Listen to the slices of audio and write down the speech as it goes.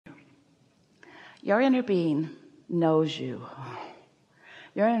Your inner being knows you.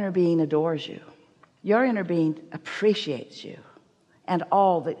 Your inner being adores you. Your inner being appreciates you and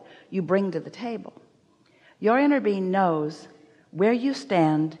all that you bring to the table. Your inner being knows where you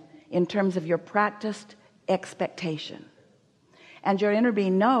stand in terms of your practiced expectation. And your inner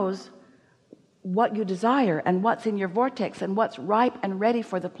being knows what you desire and what's in your vortex and what's ripe and ready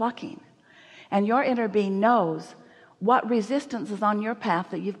for the plucking. And your inner being knows what resistance is on your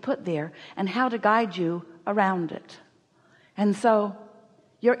path that you've put there and how to guide you around it. And so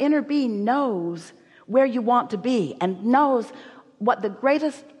your inner being knows where you want to be and knows what the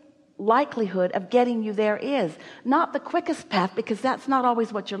greatest likelihood of getting you there is. Not the quickest path, because that's not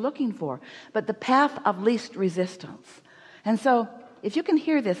always what you're looking for, but the path of least resistance. And so if you can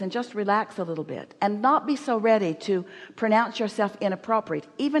hear this and just relax a little bit and not be so ready to pronounce yourself inappropriate.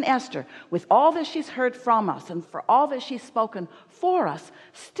 Even Esther, with all that she's heard from us and for all that she's spoken for us,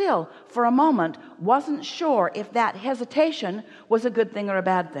 still for a moment wasn't sure if that hesitation was a good thing or a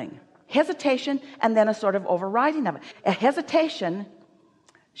bad thing. Hesitation and then a sort of overriding of it. A hesitation,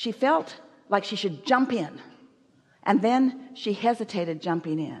 she felt like she should jump in, and then she hesitated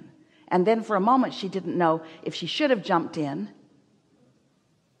jumping in, and then for a moment she didn't know if she should have jumped in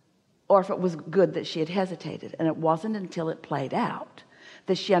or if it was good that she had hesitated. And it wasn't until it played out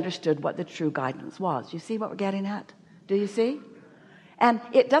that she understood what the true guidance was. You see what we're getting at? Do you see? And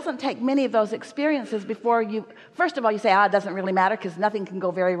it doesn't take many of those experiences before you, first of all, you say, it doesn't really matter because nothing can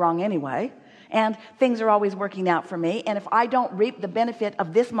go very wrong anyway. And things are always working out for me. And if I don't reap the benefit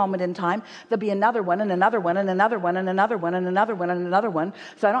of this moment in time, there'll be another one and another one and another one and another one and another one and another one.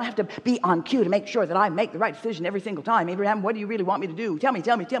 So I don't have to be on cue to make sure that I make the right decision every single time. Abraham, what do you really want me to do? Tell me.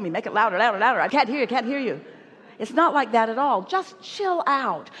 Make it louder. I can't hear you. It's not like that at all. Just chill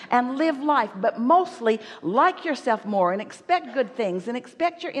out and live life, but mostly like yourself more and expect good things and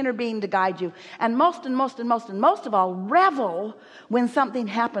expect your inner being to guide you. And most of all, revel when something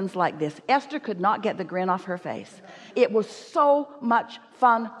happens like this. Esther could not get the grin off her face. It was so much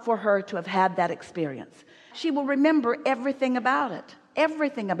fun for her to have had that experience. She will remember everything about it.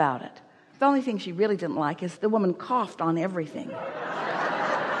 Everything about it. The only thing she really didn't like is the woman coughed on everything.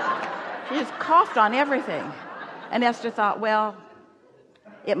 She just coughed on everything. And Esther thought, well,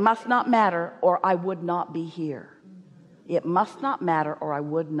 it must not matter or I would not be here. It must not matter or I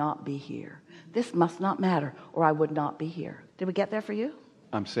would not be here. This must not matter or I would not be here. Did we get there for you?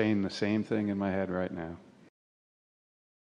 I'm saying the same thing in my head right now.